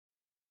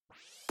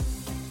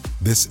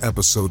This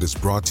episode is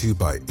brought to you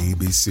by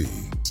ABC.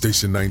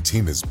 Station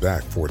 19 is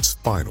back for its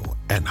final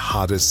and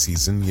hottest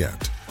season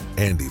yet.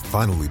 Andy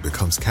finally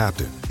becomes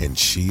captain, and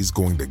she's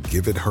going to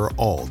give it her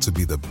all to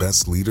be the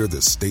best leader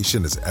the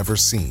station has ever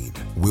seen.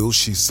 Will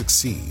she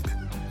succeed?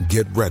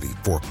 Get ready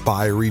for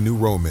fiery new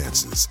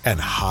romances and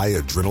high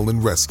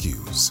adrenaline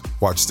rescues.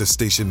 Watch the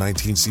Station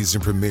 19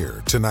 season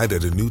premiere tonight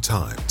at a new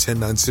time,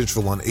 10/9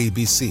 Central on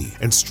ABC,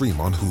 and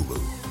stream on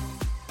Hulu.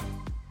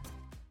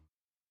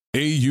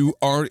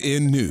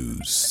 AURN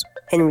News.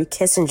 Henry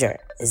Kissinger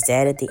is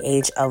dead at the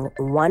age of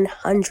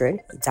 100.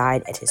 He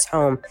died at his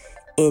home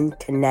in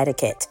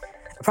Connecticut.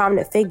 A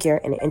prominent figure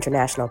in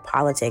international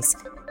politics,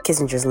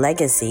 Kissinger's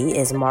legacy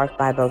is marked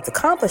by both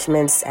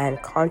accomplishments and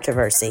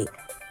controversy.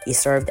 He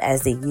served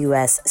as the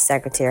U.S.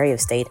 Secretary of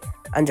State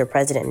under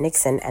President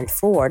Nixon and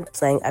Ford,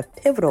 playing a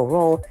pivotal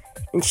role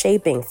in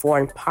shaping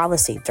foreign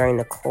policy during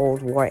the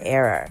Cold War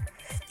era.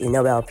 The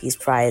Nobel Peace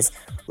Prize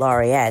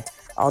laureate,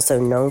 also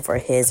known for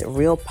his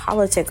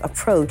realpolitik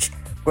approach,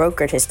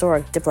 brokered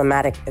historic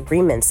diplomatic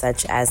agreements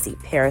such as the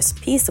Paris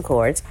Peace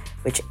Accords,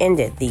 which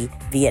ended the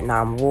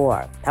Vietnam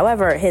War.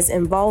 However, his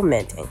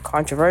involvement in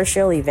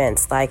controversial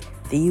events like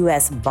the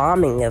U.S.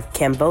 bombing of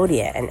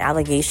Cambodia and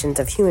allegations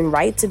of human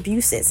rights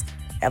abuses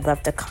have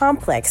left a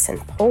complex and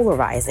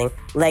polarizing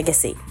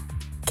legacy.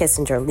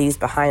 Kissinger leaves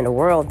behind a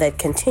world that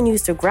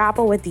continues to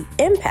grapple with the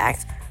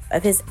impact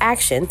of his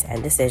actions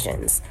and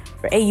decisions.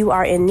 For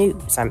AURN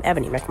News, I'm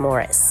Ebony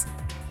McMorris.